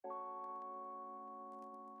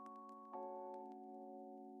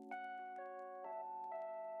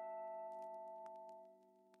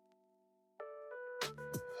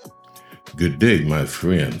Good day, my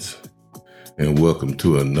friends, and welcome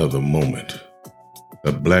to another moment,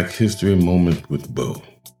 a Black History Moment with Bo.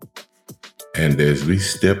 And as we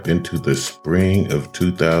step into the spring of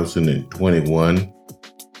 2021,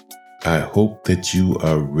 I hope that you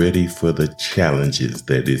are ready for the challenges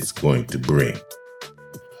that it's going to bring.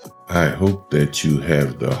 I hope that you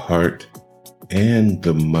have the heart and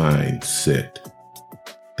the mindset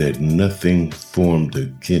that nothing formed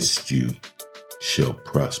against you shall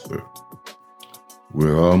prosper.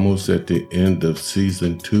 We're almost at the end of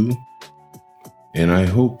season 2, and I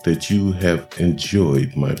hope that you have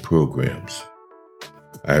enjoyed my programs.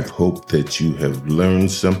 I hope that you have learned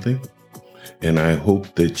something, and I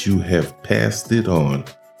hope that you have passed it on,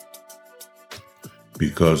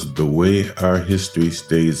 because the way our history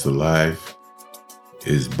stays alive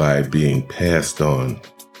is by being passed on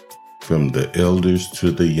from the elders to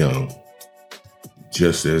the young,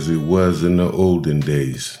 just as it was in the olden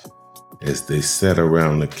days, as they sat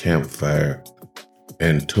around a campfire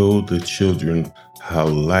and told the children how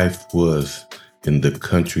life was in the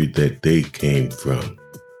country that they came from,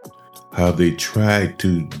 how they tried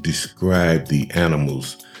to describe the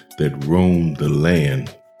animals that roamed the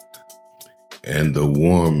land and the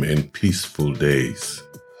warm and peaceful days.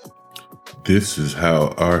 This is how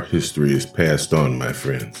our history is passed on, my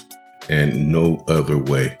friends, and no other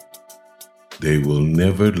way. They will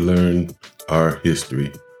never learn our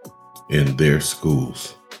history in their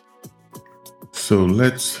schools. So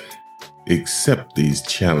let's accept these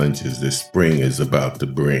challenges that spring is about to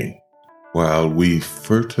bring, while we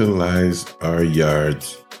fertilize our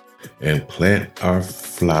yards and plant our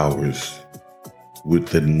flowers with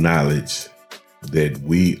the knowledge that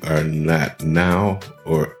we are not now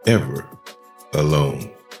or ever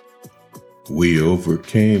alone. We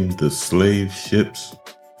overcame the slave ships,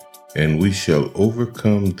 and we shall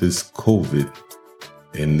overcome this COVID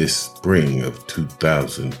in this spring of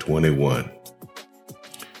 2021.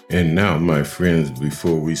 And now, my friends,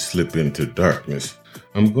 before we slip into darkness,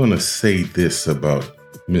 I'm going to say this about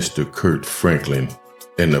Mr. Kirk Franklin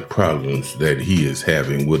and the problems that he is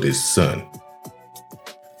having with his son.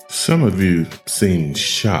 Some of you seem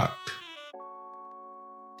shocked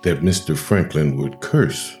that Mr. Franklin would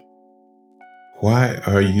curse. Why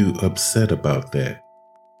are you upset about that?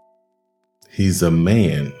 He's a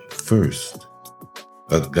man first,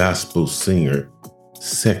 a gospel singer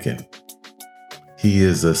second. He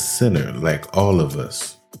is a sinner like all of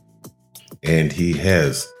us, and he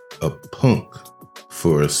has a punk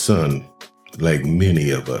for a son like many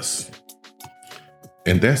of us.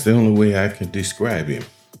 And that's the only way I can describe him,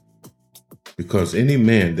 because any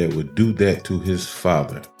man that would do that to his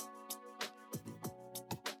father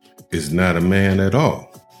is not a man at all.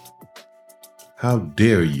 How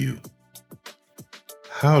dare you?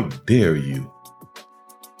 How dare you?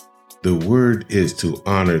 The word is to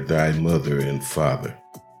honor thy mother and father.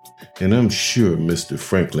 And I'm sure Mr.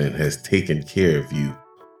 Franklin has taken care of you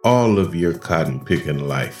all of your cotton picking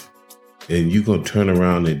life. And you're going to turn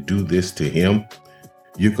around and do this to him?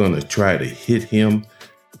 You're going to try to hit him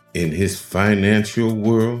in his financial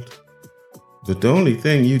world? But the only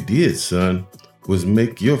thing you did, son, was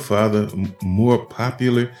make your father more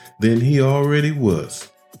popular than he already was.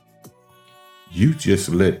 You just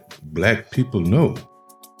let black people know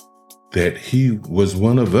that he was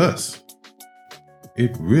one of us.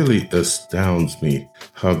 It really astounds me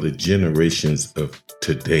how the generations of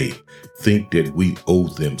today think that we owe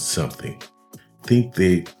them something, think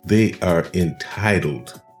they are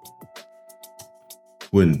entitled,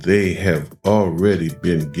 when they have already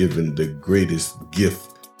been given the greatest gift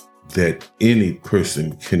that any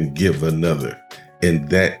person can give another, and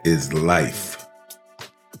that is life.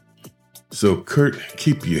 So Kurt,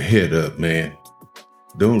 keep your head up, man.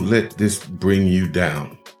 Don't let this bring you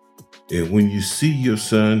down. And when you see your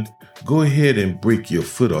son, go ahead and break your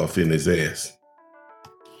foot off in his ass.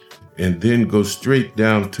 And then go straight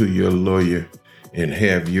down to your lawyer and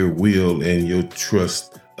have your will and your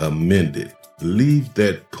trust amended. Leave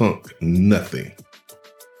that punk nothing.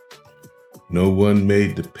 No one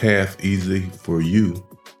made the path easy for you,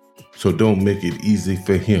 so don't make it easy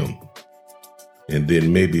for him. And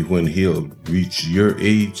then maybe when he'll reach your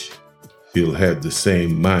age, he'll have the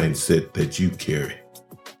same mindset that you carry.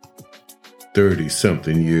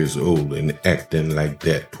 30-something years old and acting like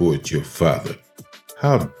that towards your father.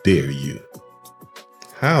 How dare you?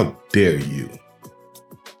 How dare you?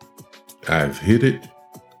 I've hit it,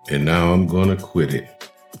 and now I'm gonna quit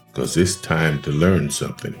it, because it's time to learn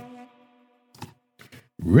something.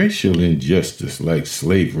 Racial injustice like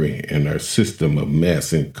slavery and our system of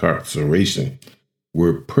mass incarceration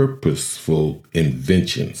were purposeful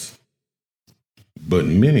inventions. But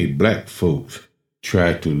many black folks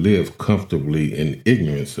try to live comfortably in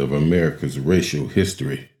ignorance of America's racial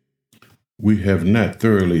history. We have not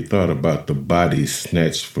thoroughly thought about the bodies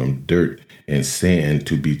snatched from dirt and sand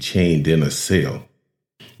to be chained in a cell.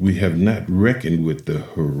 We have not reckoned with the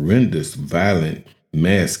horrendous, violent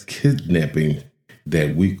mass kidnapping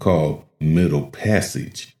that we call Middle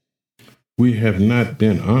Passage. We have not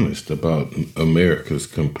been honest about America's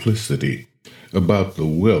complicity, about the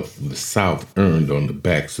wealth the South earned on the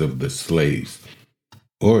backs of the slaves,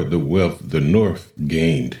 or the wealth the North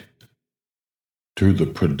gained through the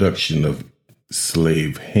production of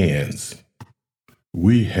slave hands.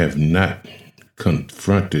 We have not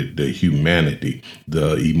confronted the humanity,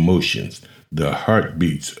 the emotions, the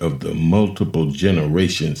heartbeats of the multiple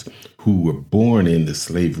generations who were born into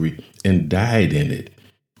slavery and died in it,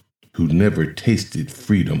 who never tasted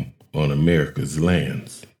freedom on America's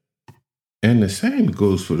lands. And the same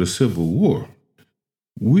goes for the Civil War.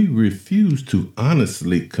 We refuse to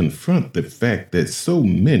honestly confront the fact that so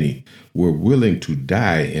many were willing to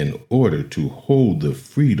die in order to hold the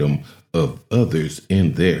freedom of others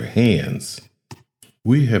in their hands.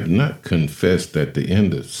 We have not confessed that the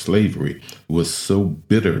end of slavery was so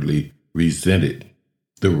bitterly resented.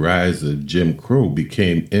 The rise of Jim Crow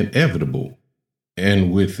became inevitable,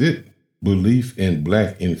 and with it, belief in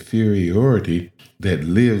black inferiority that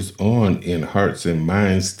lives on in hearts and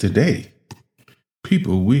minds today.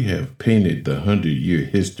 People, we have painted the 100-year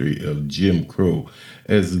history of Jim Crow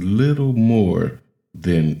as little more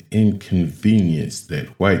than inconvenience that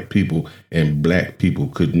white people and black people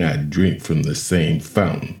could not drink from the same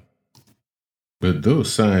fountain. But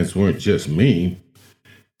those signs weren't just mean.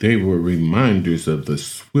 They were reminders of the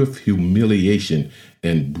swift humiliation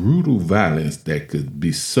and brutal violence that could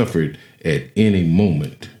be suffered at any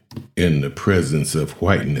moment in the presence of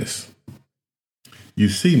whiteness. You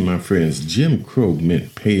see, my friends, Jim Crow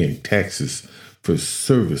meant paying taxes for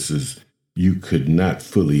services you could not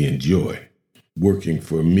fully enjoy, working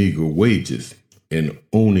for meager wages, and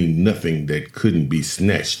owning nothing that couldn't be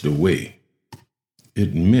snatched away.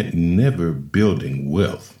 It meant never building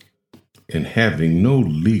wealth and having no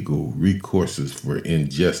legal recourses for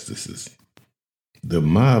injustices. The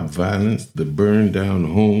mob violence, the burned down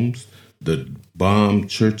homes, the bombed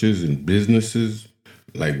churches and businesses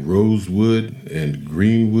like Rosewood and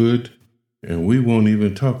Greenwood, and we won't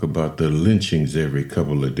even talk about the lynchings every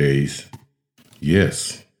couple of days.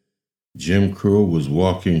 Yes, Jim Crow was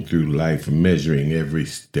walking through life measuring every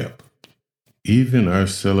step. Even our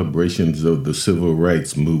celebrations of the civil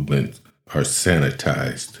rights movement are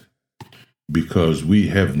sanitized because we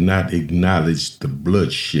have not acknowledged the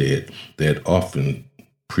bloodshed that often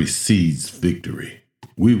precedes victory.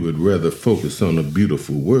 We would rather focus on the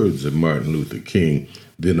beautiful words of Martin Luther King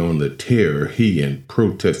than on the terror he and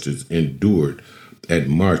protesters endured at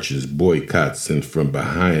marches, boycotts, and from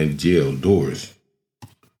behind jail doors.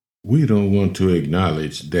 We don't want to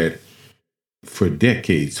acknowledge that for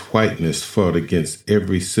decades, whiteness fought against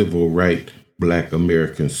every civil right black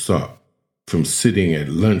Americans sought, from sitting at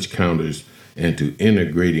lunch counters and to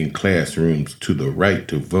integrating classrooms to the right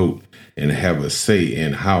to vote and have a say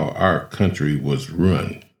in how our country was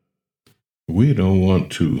run. We don't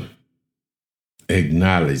want to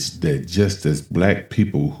acknowledge that just as black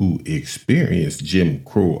people who experienced Jim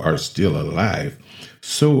Crow are still alive,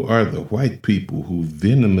 so are the white people who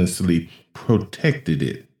venomously protected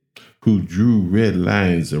it, who drew red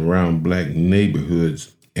lines around black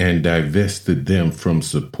neighborhoods and divested them from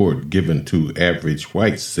support given to average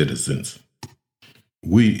white citizens.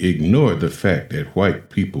 We ignore the fact that white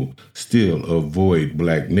people still avoid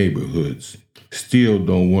black neighborhoods, still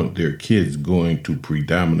don't want their kids going to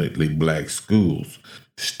predominantly black schools,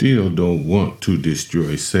 still don't want to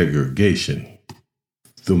destroy segregation.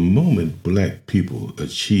 The moment black people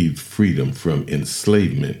achieved freedom from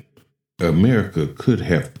enslavement, America could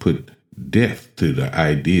have put death to the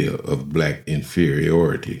idea of black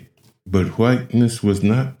inferiority. But whiteness was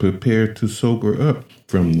not prepared to sober up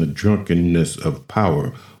from the drunkenness of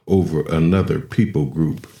power over another people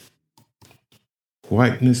group.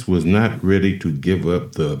 Whiteness was not ready to give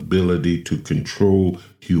up the ability to control,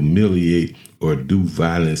 humiliate, or do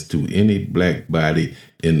violence to any black body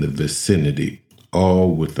in the vicinity,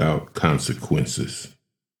 all without consequences.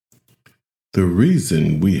 The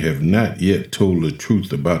reason we have not yet told the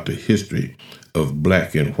truth about the history of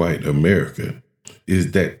black and white America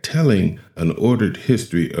is that telling an ordered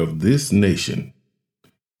history of this nation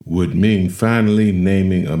would mean finally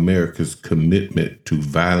naming America's commitment to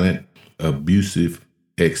violent, abusive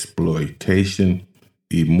exploitation,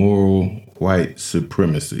 immoral white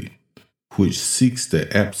supremacy, which seeks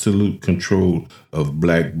the absolute control of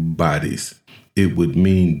black bodies, it would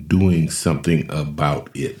mean doing something about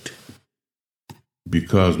it.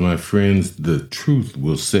 Because, my friends, the truth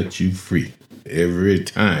will set you free every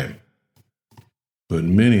time. But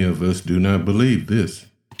many of us do not believe this.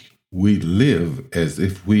 We live as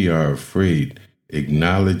if we are afraid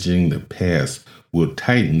acknowledging the past will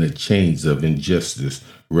tighten the chains of injustice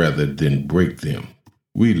rather than break them.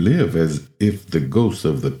 We live as if the ghosts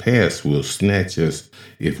of the past will snatch us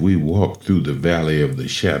if we walk through the valley of the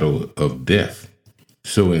shadow of death.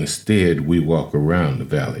 So instead, we walk around the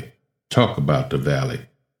valley, talk about the valley,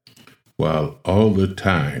 while all the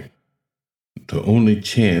time, the only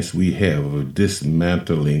chance we have of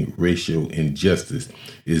dismantling racial injustice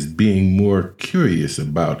is being more curious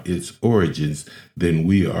about its origins than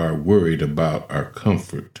we are worried about our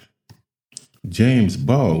comfort. James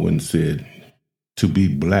Baldwin said, "To be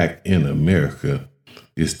black in America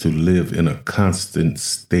is to live in a constant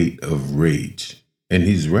state of rage." And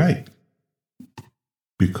he's right.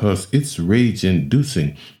 Because it's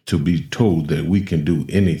rage-inducing to be told that we can do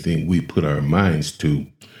anything we put our minds to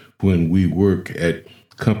when we work at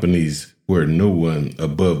companies where no one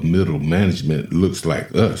above middle management looks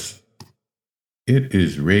like us. It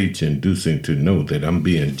is rage-inducing to know that I'm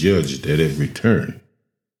being judged at every turn.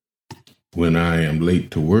 When I am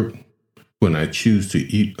late to work, when I choose to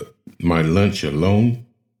eat my lunch alone.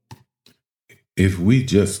 If we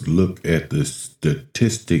just look at the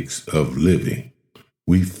statistics of living,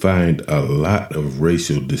 we find a lot of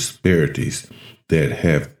racial disparities that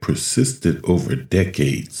have persisted over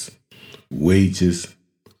decades. Wages,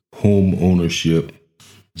 home ownership,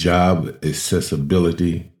 job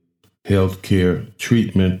accessibility, healthcare,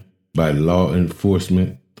 treatment by law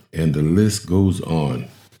enforcement, and the list goes on.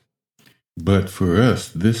 But for us,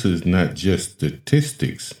 this is not just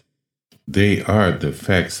statistics. They are the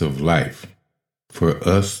facts of life. For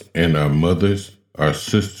us and our mothers, our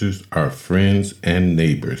sisters, our friends, and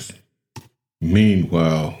neighbors.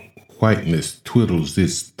 Meanwhile, whiteness twiddles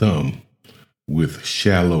its thumb with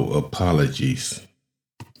shallow apologies.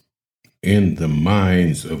 In the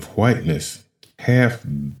minds of whiteness,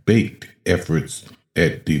 half-baked efforts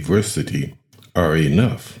at diversity are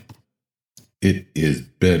enough. It is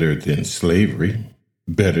better than slavery,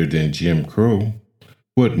 better than Jim Crow.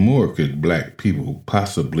 What more could black people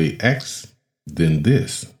possibly ask than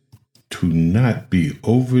this? To not be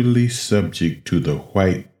overly subject to the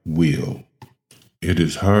white will. It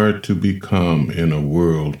is hard to be calm in a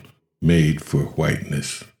world made for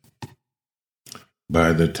whiteness.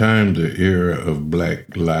 By the time the era of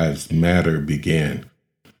Black Lives Matter began,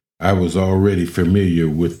 I was already familiar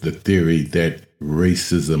with the theory that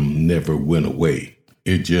racism never went away.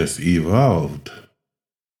 It just evolved.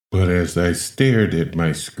 But as I stared at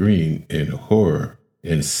my screen in horror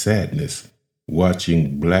and sadness,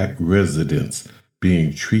 watching black residents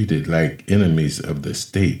being treated like enemies of the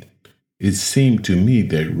state, it seemed to me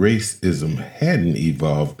that racism hadn't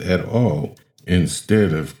evolved at all.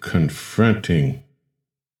 Instead of confronting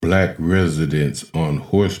black residents on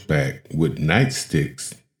horseback with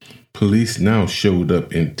nightsticks, police now showed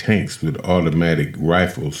up in tanks with automatic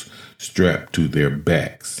rifles strapped to their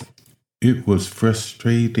backs. It was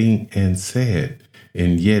frustrating and sad,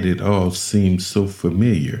 and yet it all seemed so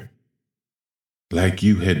familiar. Like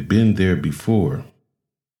you had been there before.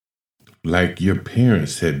 Like your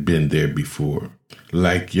parents had been there before.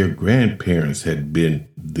 Like your grandparents had been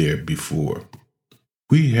there before.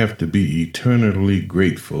 We have to be eternally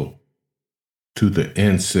grateful to the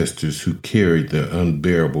ancestors who carried the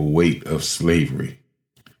unbearable weight of slavery.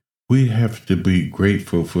 We have to be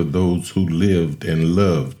grateful for those who lived and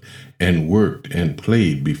loved and worked and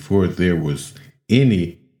played before there was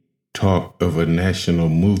any talk of a national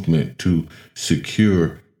movement to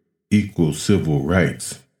secure equal civil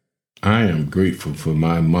rights. I am grateful for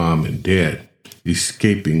my mom and dad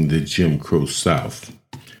escaping the Jim Crow South.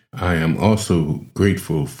 I am also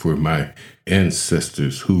grateful for my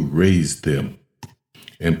ancestors who raised them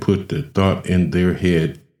and put the thought in their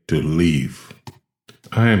head to leave.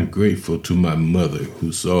 I am grateful to my mother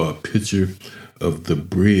who saw a picture of the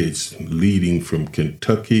bridge leading from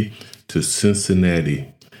Kentucky to Cincinnati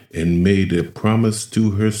and made a promise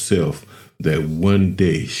to herself that one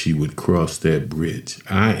day she would cross that bridge.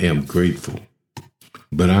 I am grateful,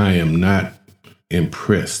 but I am not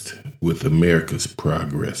impressed with America's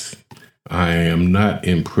progress. I am not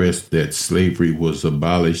impressed that slavery was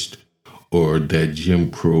abolished or that Jim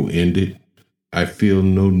Crow ended. I feel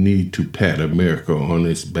no need to pat America on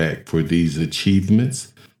its back for these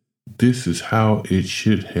achievements. This is how it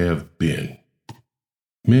should have been.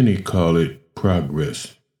 Many call it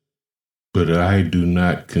progress, but I do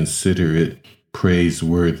not consider it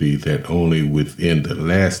praiseworthy that only within the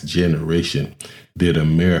last generation did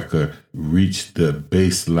America reach the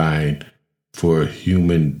baseline for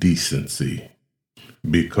human decency,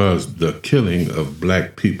 because the killing of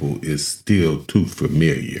black people is still too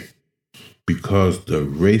familiar, because the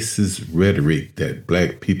racist rhetoric that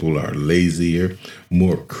black people are lazier,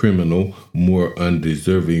 more criminal, more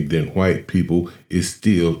undeserving than white people is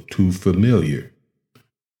still too familiar,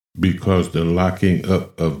 because the locking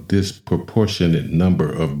up of disproportionate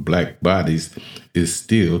number of black bodies is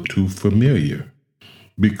still too familiar,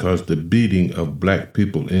 because the beating of black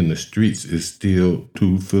people in the streets is still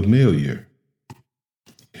too familiar.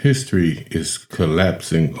 History is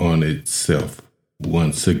collapsing on itself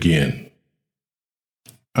once again.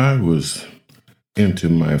 I was into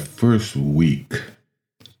my first week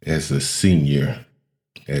as a senior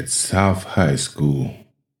at South High School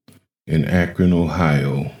in Akron,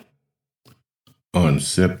 Ohio, on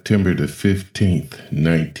September the 15th,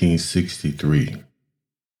 1963.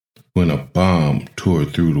 when a bomb tore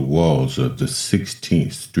through the walls of the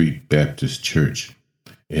 16th Street Baptist Church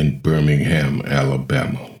in Birmingham,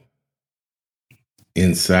 Alabama.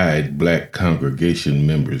 Inside, black congregation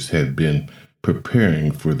members had been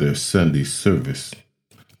preparing for their Sunday service,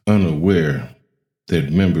 unaware that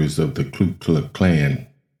members of the Ku Klux Klan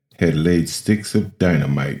had laid sticks of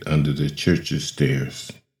dynamite under the church's stairs.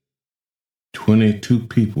 22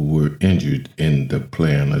 people were injured in the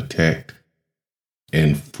planned attack,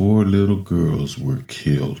 and 4 little girls were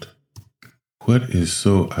killed. What is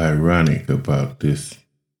so ironic about this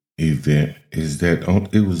event is that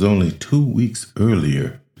it was only 2 weeks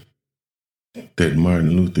earlier that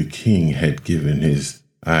Martin Luther King had given his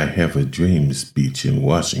I Have a Dream speech in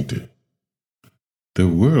Washington. The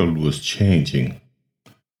world was changing,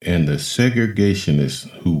 and the segregationists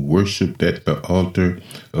who worshiped at the altar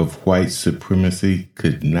of white supremacy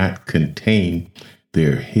could not contain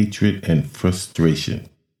their hatred and frustration.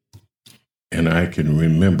 And I can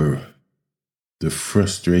remember the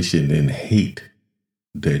frustration and hate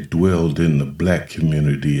that dwelled in the black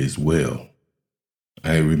community as well.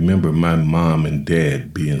 I remember my mom and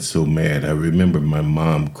dad being so mad. I remember my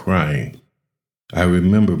mom crying. I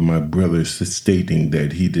remember my brother stating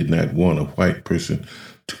that he did not want a white person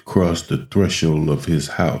to cross the threshold of his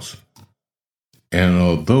house. And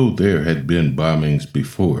although there had been bombings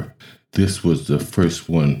before, this was the first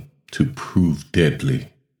one to prove deadly.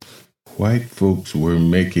 White folks were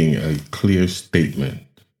making a clear statement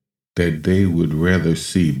that they would rather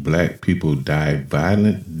see black people die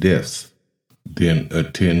violent deaths than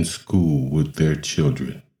attend school with their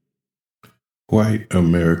children. White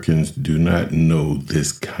Americans do not know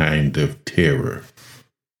this kind of terror,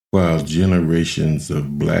 while generations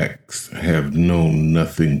of blacks have known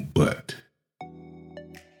nothing but.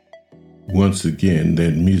 Once again,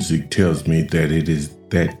 that music tells me that it is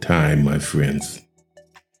that time, my friends.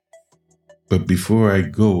 But before I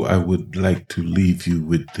go, I would like to leave you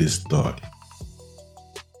with this thought.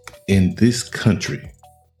 In this country,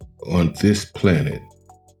 on this planet,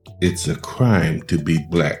 it's a crime to be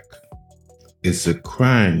black. It's a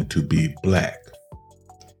crime to be black.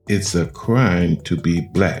 It's a crime to be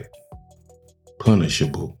black,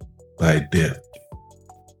 punishable by death.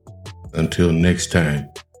 Until next time,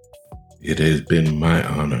 it has been my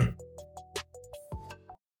honor